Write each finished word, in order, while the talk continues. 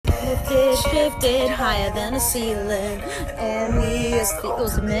Lifted higher than a ceiling, and we is the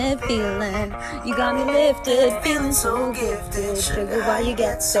ultimate feeling. You got me lifted, feeling so gifted. Sugar, why you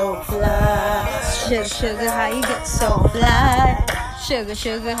get so fly? Sugar, how you get so fly?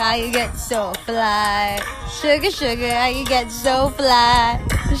 Sugar, how you get so fly? Sugar, how you get so fly?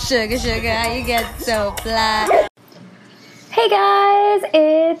 Sugar, how you get so fly? Hey guys,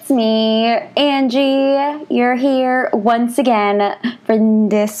 it's me, Angie. You're here once again for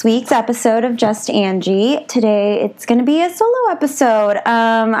this week's episode of Just Angie. Today it's going to be a solo episode.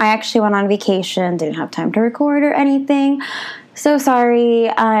 I actually went on vacation, didn't have time to record or anything. So sorry.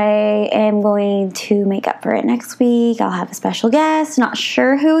 I am going to make up for it next week. I'll have a special guest. Not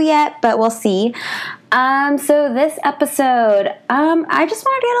sure who yet, but we'll see. So this episode, I just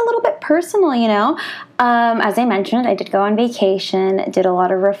wanted to get a little bit personal, you know. As I mentioned, I did go on vacation, did a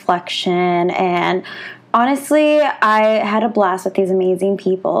lot of reflection, and honestly, I had a blast with these amazing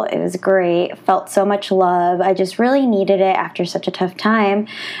people. It was great. Felt so much love. I just really needed it after such a tough time.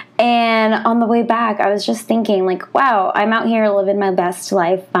 And on the way back, I was just thinking, like, wow, I'm out here living my best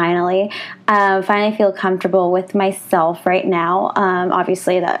life finally. Finally feel comfortable with myself right now.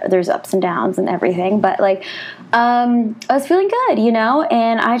 Obviously, there's ups and downs and everything, but like, I was feeling good, you know,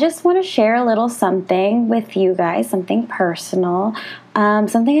 and I just want to share a little something with you guys, something personal,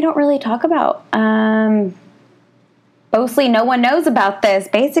 something I don't really talk about. Mostly no one knows about this.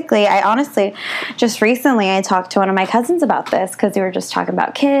 Basically, I honestly, just recently I talked to one of my cousins about this because we were just talking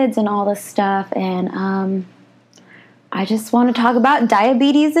about kids and all this stuff, and I just want to talk about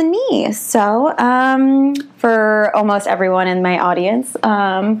diabetes and me. So, for almost everyone in my audience,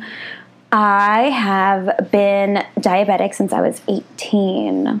 I have been diabetic since I was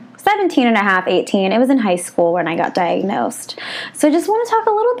 17 and a half, 18. It was in high school when I got diagnosed. So I just want to talk a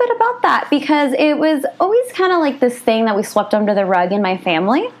little bit about that because it was always kind of like this thing that we swept under the rug in my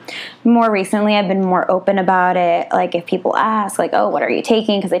family. More recently, I've been more open about it. Like if people ask, like, oh, what are you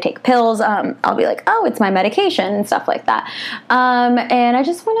taking? Because I take pills. I'll be like, oh, it's my medication and stuff like that. And I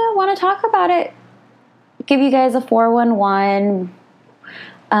just want to talk about it, give you guys a 411,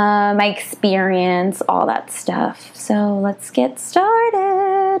 my experience, all that stuff. So let's get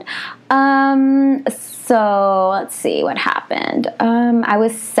started. So let's see what happened. I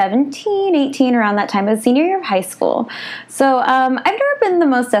was 17, 18 around that time. It was senior year of high school. So I've never been the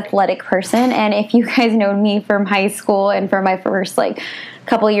most athletic person. And if you guys know me from high school and from my first like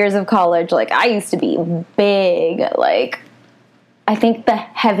couple years of college, like I used to be big, like I think the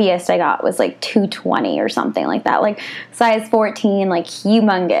heaviest I got was like 220 or something like that, like size 14, like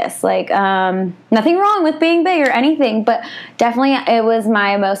humongous, like nothing wrong with being big or anything, but definitely it was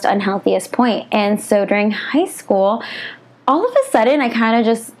my most unhealthiest point. And so during high school, all of a sudden I kind of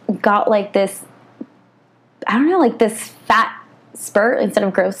just got like this, I don't know, like this fat spurt instead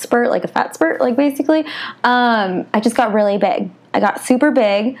of growth spurt, like a fat spurt, like basically. I just got really big. I got super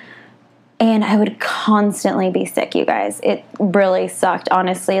big. And I would constantly be sick, you guys. It really sucked,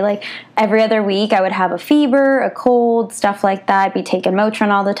 honestly. Like, every other week, I would have a fever, a cold, stuff like that. I'd be taking Motrin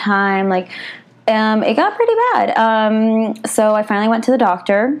all the time. Like, it got pretty bad. So I finally went to the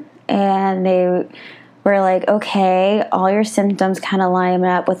doctor, and they were like, okay, all your symptoms kind of line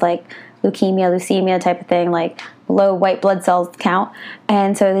up with, like, leukemia type of thing, like low white blood cells count.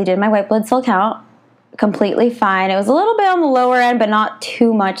 And so they did my white blood cell count. Completely fine. It was a little bit on the lower end, but not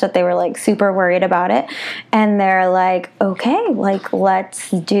too much that they were like super worried about it. And they're like, okay, like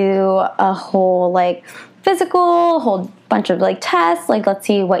let's do a whole like physical, whole bunch of like tests. Like let's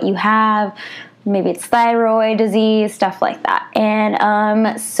see what you have. Maybe it's thyroid disease, stuff like that.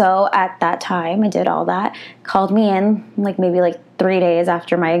 And so at that time, I did all that. Called me in like maybe like 3 days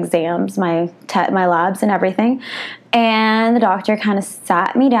after my exams, my labs and everything. And the doctor kind of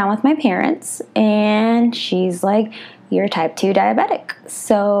sat me down with my parents, and she's like, you're type 2 diabetic.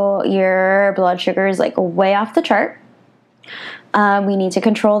 So your blood sugar is like way off the chart. We need to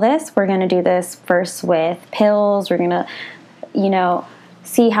control this. We're going to do this first with pills. We're going to, you know,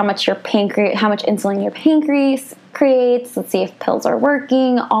 see how much insulin your pancreas creates. Let's see if pills are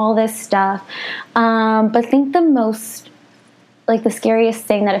working, all this stuff. But I think the scariest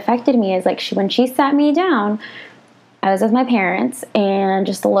thing that affected me is like when she sat me down, I was with my parents, and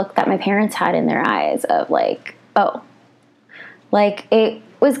just the look that my parents had in their eyes of like, oh, like it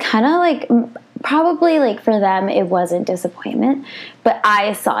was kind of like, probably like for them, it wasn't disappointment, but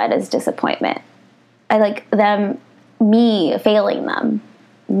I saw it as disappointment. I like me failing them,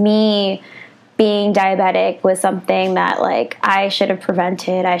 me being diabetic was something that like I should have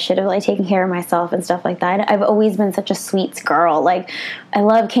prevented. I should have like taken care of myself and stuff like that. I've always been such a sweets girl. Like I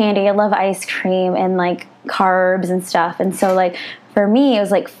love candy, I love ice cream and like carbs and stuff. And so like for me, it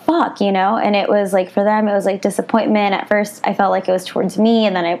was like, fuck, you know? And it was like, for them, it was like disappointment. At first, I felt like it was towards me,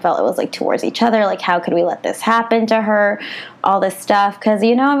 and then I felt it was like towards each other. Like, how could we let this happen to her? All this stuff. Because,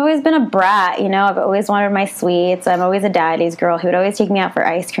 you know, I've always been a brat, you know? I've always wanted my sweets. I'm always a daddy's girl who would always take me out for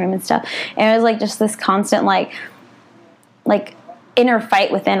ice cream and stuff. And it was like just this constant, like inner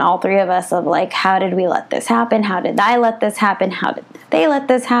fight within all three of us of like, how did we let this happen? How did I let this happen? How did they let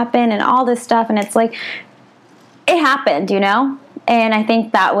this happen? And all this stuff. And it's like, it happened, you know? And I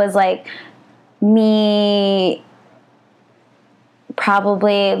think that was like me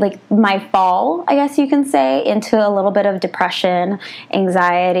probably like my fall, I guess you can say, into a little bit of depression,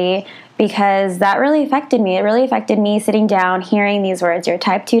 anxiety, because that really affected me. It really affected me sitting down, hearing these words. You're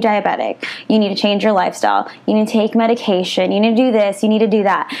type 2 diabetic. You need to change your lifestyle. You need to take medication. You need to do this. You need to do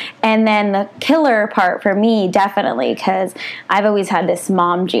that. And then the killer part for me, definitely, because I've always had this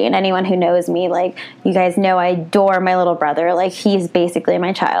mom gene. Anyone who knows me, like, you guys know I adore my little brother. Like, he's basically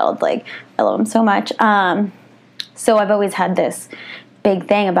my child. Like, I love him so much. So I've always had this big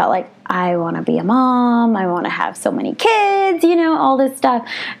thing about, like, I want to be a mom, I want to have so many kids, you know, all this stuff.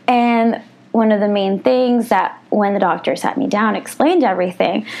 And one of the main things that when the doctor sat me down, explained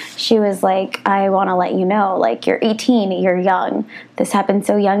everything, she was like, I want to let you know, like, you're 18, you're young, this happened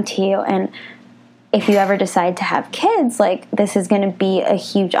so young to you, and if you ever decide to have kids, like, this is going to be a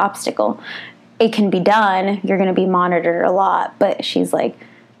huge obstacle. It can be done, you're going to be monitored a lot, but she's like,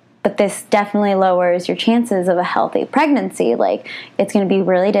 but this definitely lowers your chances of a healthy pregnancy. Like, it's going to be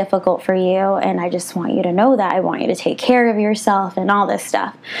really difficult for you, and I just want you to know that. I want you to take care of yourself and all this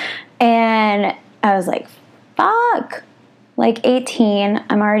stuff. And I was like, fuck. Like, 18,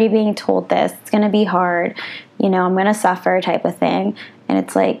 I'm already being told this. It's going to be hard. You know, I'm going to suffer type of thing. And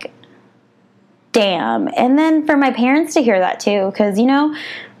it's like, damn. And then for my parents to hear that too, because, you know,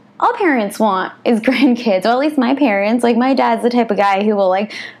 all parents want is grandkids, or at least my parents. Like, my dad's the type of guy who will,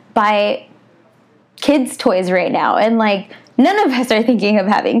 like, buy kids' toys right now, and like none of us are thinking of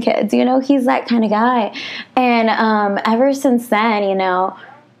having kids, you know. He's that kind of guy. And ever since then, you know,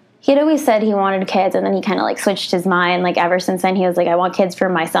 he'd always said he wanted kids, and then he kind of like switched his mind. Like, ever since then, he was like, I want kids for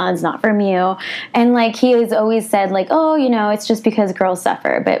my sons, not from you. And like, he has always said like, oh, you know, it's just because girls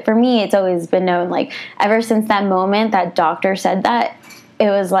suffer. But for me, it's always been known, like, ever since that moment that doctor said that, it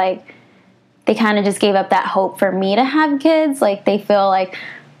was like they kind of just gave up that hope for me to have kids. Like, they feel like,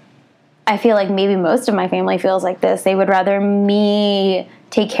 I feel like maybe most of my family feels like this. They would rather me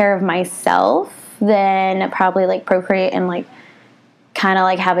take care of myself than probably like procreate and like kind of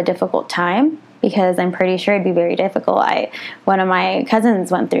like have a difficult time, because I'm pretty sure it'd be very difficult. One of my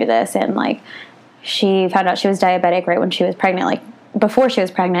cousins went through this, and like she found out she was diabetic right when she was pregnant, like before she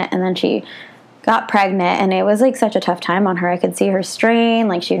was pregnant, and then she got pregnant, and it was like such a tough time on her. I could see her strain,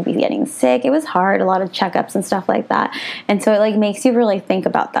 like she would be getting sick. It was hard, a lot of checkups and stuff like that. And so it like makes you really think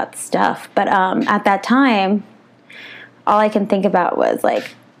about that stuff. But at that time, all I can think about was like,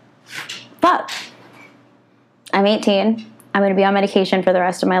 fuck, I'm 18. I'm going to be on medication for the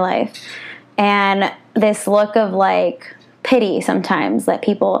rest of my life. And this look of like pity sometimes that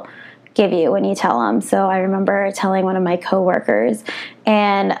people give you when you tell them. So I remember telling one of my coworkers,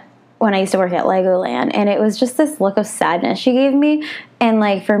 and when I used to work at Legoland, and it was just this look of sadness she gave me. And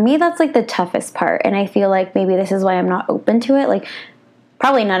like, for me, that's like the toughest part. And I feel like maybe this is why I'm not open to it. Like,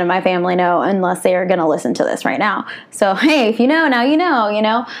 probably none of my family know unless they are going to listen to this right now. So, hey, if you know, now you know, you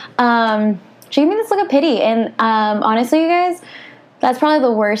know. She gave me this look of pity. And honestly, you guys, that's probably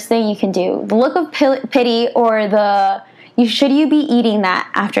the worst thing you can do. The look of pity, or should you be eating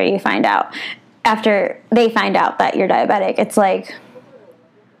that after you find out, after they find out that you're diabetic? It's like,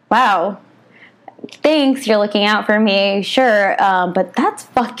 wow, thanks, you're looking out for me, sure, but that's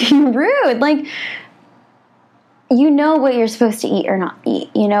fucking rude. Like, you know what you're supposed to eat or not eat,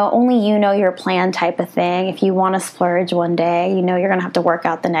 you know, only you know your plan type of thing. If you want to splurge one day, you know you're going to have to work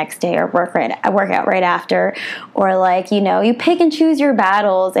out the next day, or work out right after, or like, you know, you pick and choose your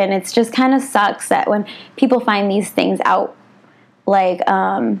battles. And it's just kind of sucks that when people find these things out, like,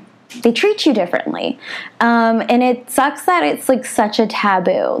 they treat you differently. And it sucks that it's like such a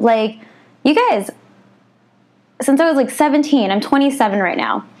taboo. Like, you guys, since I was like 17, I'm 27 right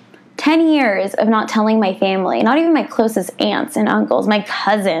now. 10 years of not telling my family, not even my closest aunts and uncles, my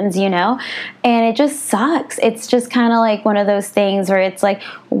cousins, you know? And it just sucks. It's just kind of like one of those things where it's like,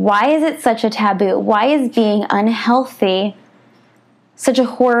 why is it such a taboo? Why is being unhealthy such a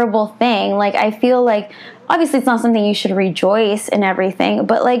horrible thing? Like, I feel like, obviously it's not something you should rejoice in everything,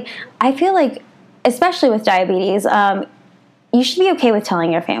 but like, I feel like, especially with diabetes, you should be okay with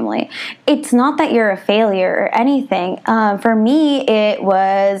telling your family. It's not that you're a failure or anything. For me, it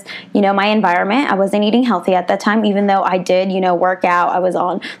was, my environment. I wasn't eating healthy at that time, even though I did, work out. I was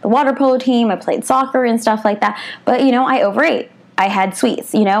on the water polo team. I played soccer and stuff like that. But, I overate. I had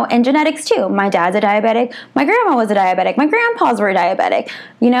sweets, and genetics too. My dad's a diabetic. My grandma was a diabetic. My grandpas were diabetic.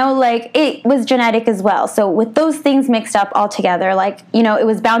 It was genetic as well. So with those things mixed up all together, it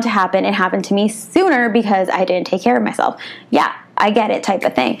was bound to happen. It happened to me sooner because I didn't take care of myself. Yeah, I get it, type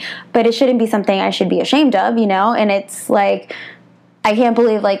of thing. But it shouldn't be something I should be ashamed of, and it's like, I can't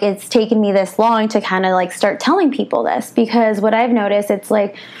believe it's taken me this long to kind of start telling people this, because what I've noticed, it's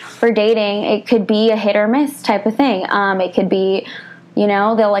for dating, it could be a hit or miss type of thing. It could be,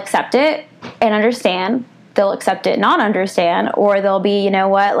 they'll accept it and understand. They'll accept it, not understand, or they'll be,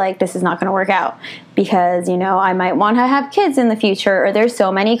 this is not going to work out because, I might want to have kids in the future, or there's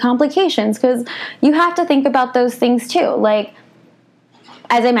so many complications, because you have to think about those things too.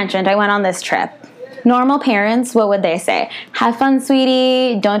 As I mentioned, I went on this trip. Normal parents, what would they say? Have fun,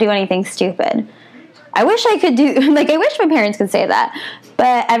 sweetie. Don't do anything stupid. I wish I could do, I wish my parents could say that.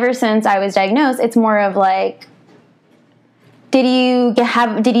 But ever since I was diagnosed, it's more of did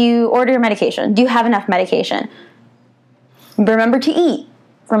you order your medication? Do you have enough medication? Remember to eat.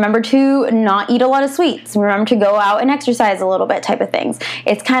 Remember to not eat a lot of sweets. Remember to go out and exercise a little bit, type of things.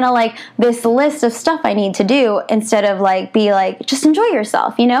 It's kind of this list of stuff I need to do, instead of just enjoy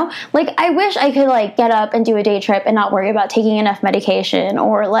yourself, I wish I could get up and do a day trip and not worry about taking enough medication,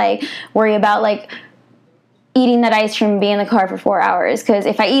 or worry about eating that ice cream and be in the car for 4 hours. Because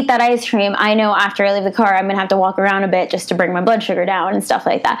if I eat that ice cream, I know after I leave the car, I'm going to have to walk around a bit just to bring my blood sugar down and stuff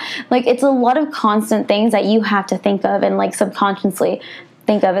like that. It's a lot of constant things that you have to think of and subconsciously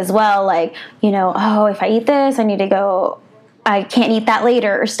think of as well. Oh, if I eat this, I can't eat that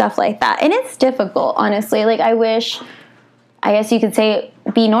later, or stuff like that. And it's difficult, honestly. I guess you could say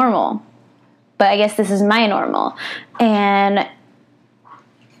be normal, but I guess this is my normal. And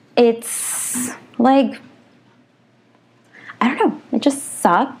it's I don't know, it just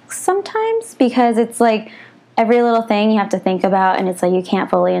sucks sometimes, because it's every little thing you have to think about, and it's you can't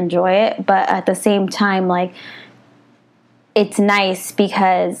fully enjoy it. But at the same time, it's nice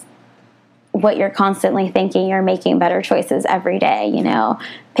because what you're constantly thinking, you're making better choices every day,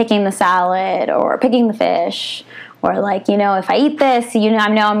 picking the salad or picking the fish, or if I eat this, I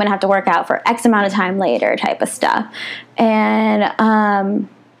know I'm going to have to work out for X amount of time later, type of stuff. And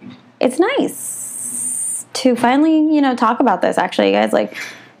it's nice to finally, talk about this. Actually, you guys,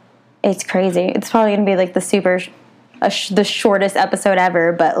 it's crazy. It's probably going to be the shortest episode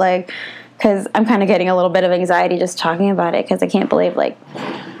ever, but because I'm kind of getting a little bit of anxiety just talking about it, because I can't believe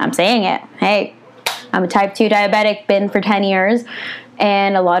I'm saying it. Hey, I'm a type 2 diabetic, been for 10 years,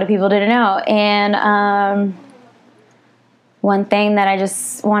 and a lot of people didn't know. And one thing that I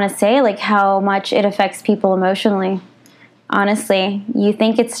just want to say, how much it affects people emotionally. Honestly, you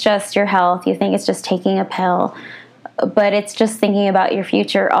think it's just your health, you think it's just taking a pill, but it's just thinking about your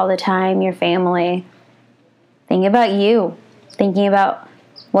future all the time, your family. Thinking about you, thinking about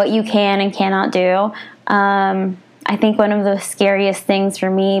what you can and cannot do. I think one of the scariest things for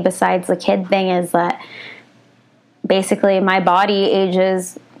me, besides the kid thing, is that basically my body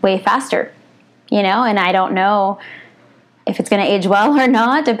ages way faster, and I don't know if it's going to age well or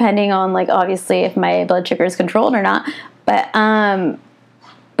not, depending on obviously if my blood sugar is controlled or not.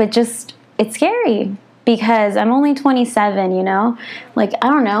 But just, it's scary because I'm only 27, I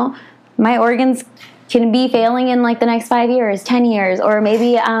don't know, my organs can be failing in the next 5 years, 10 years, or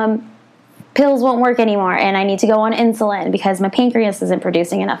maybe pills won't work anymore and I need to go on insulin because my pancreas isn't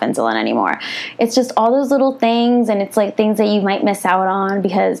producing enough insulin anymore. It's just all those little things, and it's things that you might miss out on,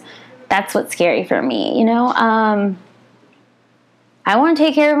 because that's what's scary for me, I want to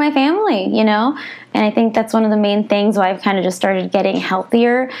take care of my family, and I think that's one of the main things why I've kind of just started getting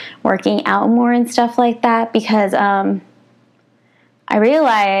healthier, working out more and stuff like that, because I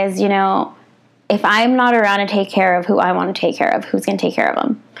realize, if I'm not around to take care of who I want to take care of, who's going to take care of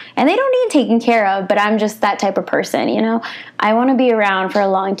them? And they don't need taken care of, but I'm just that type of person, I want to be around for a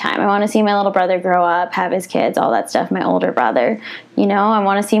long time. I want to see my little brother grow up, have his kids, all that stuff, my older brother, I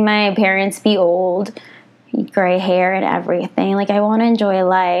want to see my parents be old, gray hair and everything. I want to enjoy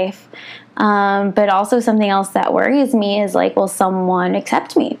life. But also something else that worries me is will someone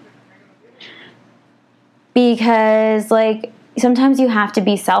accept me? Because sometimes you have to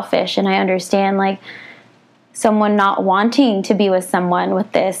be selfish, and I understand someone not wanting to be with someone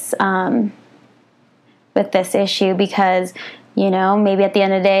with this issue, because maybe at the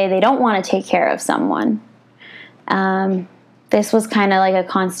end of the day they don't want to take care of someone. This was kind of a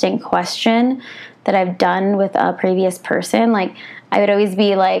constant question that I've done with a previous person, like I would always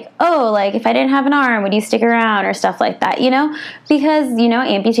be like, oh, like if I didn't have an arm, would you stick around, or stuff like that, you know, because, you know,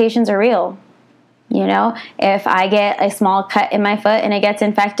 amputations are real. You know, if I get a small cut in my foot and it gets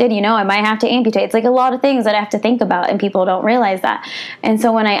infected, you know, I might have to amputate. It's like a lot of things that I have to think about, and people don't realize that. And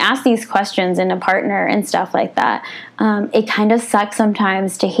so when I ask these questions in a partner and stuff like that, it kind of sucks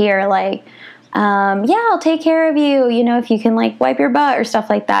sometimes to hear like, yeah, I'll take care of you, you know, if you can like wipe your butt or stuff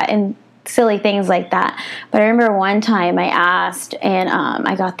like that, and silly things like that. But I remember one time I asked, and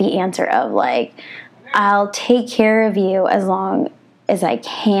I got the answer of like, I'll take care of you as long as I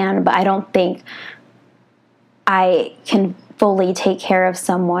can, but I don't think I can fully take care of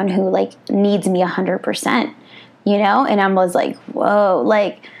someone who like needs me 100%, you know? And I was like, whoa,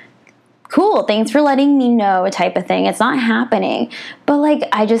 like, cool, thanks for letting me know, type of thing. It's not happening. But like,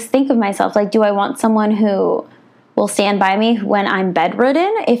 I just think of myself, like, do I want someone who will stand by me when I'm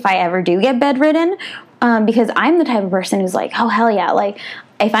bedridden, if I ever do get bedridden? Because I'm the type of person who's like, oh, hell yeah, like,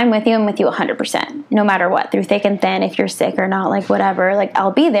 if I'm with you 100%, no matter what, through thick and thin, if you're sick or not, like whatever, like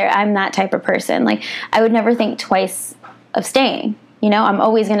I'll be there. I'm that type of person. Like I would never think twice of staying, you know, I'm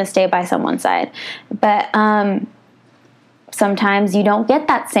always going to stay by someone's side. But sometimes you don't get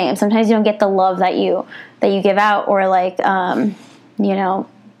that same, sometimes you don't get the love that you give out, or like, you know,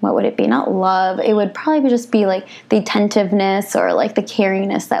 what would it be? Not love. It would probably just be like the attentiveness or like the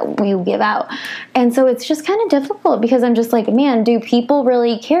caringness that you give out. And so it's just kind of difficult, because I'm just like, man, do people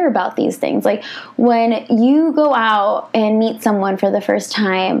really care about these things? Like when you go out and meet someone for the first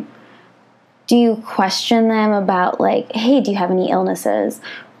time, do you question them about like, hey, do you have any illnesses?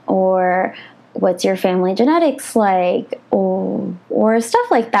 Or what's your family genetics like? Or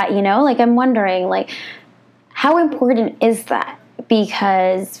stuff like that, you know? Like I'm wondering, like, how important is that?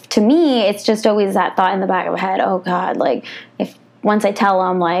 Because to me, it's just always that thought in the back of my head, oh God, like if once I tell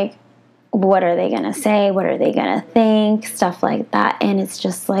them, like, what are they going to say? What are they going to think? Stuff like that. And it's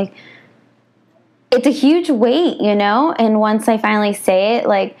just like, it's a huge weight, you know? And once I finally say it,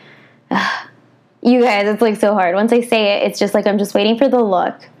 like, you guys, it's like so hard. Once I say it, it's just like, I'm just waiting for the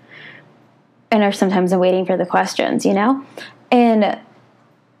look. And or sometimes I'm waiting for the questions, you know? And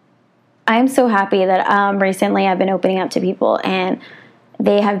I'm so happy that recently I've been opening up to people, and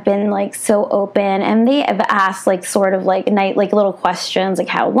they have been like so open, and they have asked like sort of like little questions like,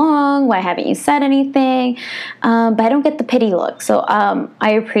 how long, why haven't you said anything, but I don't get the pity look. So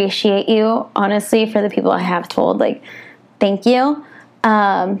I appreciate you, honestly, for the people I have told, like, thank you.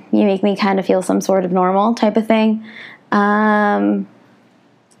 You make me kind of feel some sort of normal type of thing. But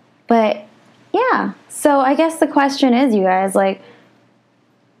yeah, so I guess the question is, you guys, like,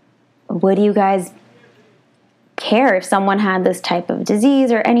 would you guys care if someone had this type of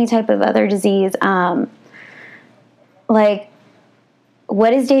disease or any type of other disease? Like,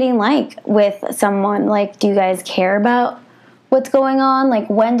 what is dating like with someone? Like, do you guys care about what's going on? Like,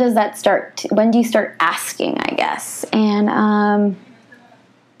 when does that start? When do you start asking, I guess? And,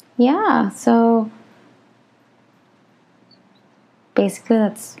 yeah, so basically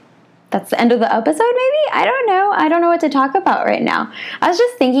that's the end of the episode, maybe? I don't know. I don't know what to talk about right now. I was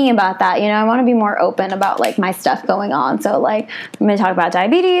just thinking about that. You know, I want to be more open about, like, my stuff going on. So, like, I'm going to talk about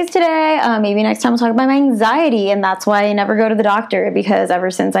diabetes today. Maybe next time I'll talk about my anxiety, and that's why I never go to the doctor, because ever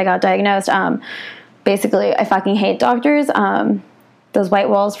since I got diagnosed, basically, I fucking hate doctors. Those white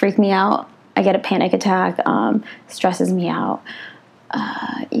walls freak me out. I get a panic attack. Stresses me out.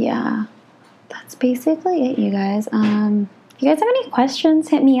 Yeah. That's basically it, you guys. If you guys have any questions,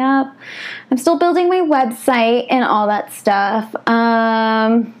 hit me up. I'm still building my website and all that stuff. But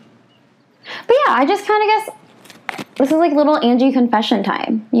yeah, I just kind of guess this is like little Angie confession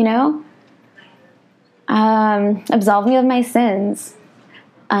time, you know? Absolve me of my sins.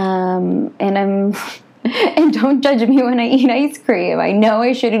 And and don't judge me when I eat ice cream. I know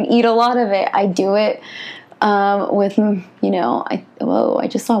I shouldn't eat a lot of it. I do it with, you know, I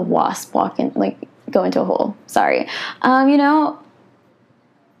just saw a wasp walking, like, go into a hole. Sorry. You know,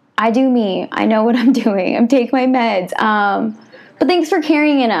 I do me. I know what I'm doing. I'm taking my meds. But thanks for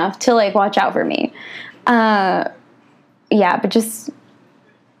caring enough to, like, watch out for me. Yeah, but just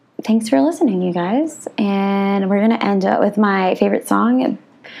thanks for listening, you guys. And we're going to end up with my favorite song,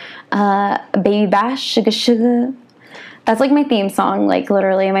 Baby Bash, Sugar Sugar. That's like my theme song. Like,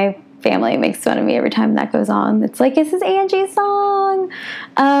 literally, my family makes fun of me every time that goes on. It's like, this is Angie's song.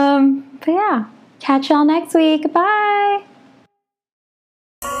 But yeah. Catch y'all next week. Bye.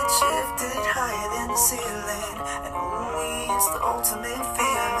 Shifted higher than the ceiling, and ooh, it's the ultimate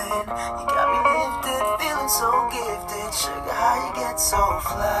feeling. You got me lifted, feeling so gifted. Sugar, how you get get so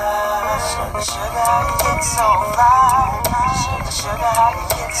fly? Sugar, sugar, how you get so fly? Sugar, sugar, how you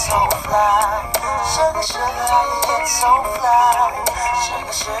get so fly? Sugar, sugar, how you get so fly?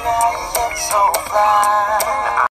 Sugar, sugar, how you get so fly?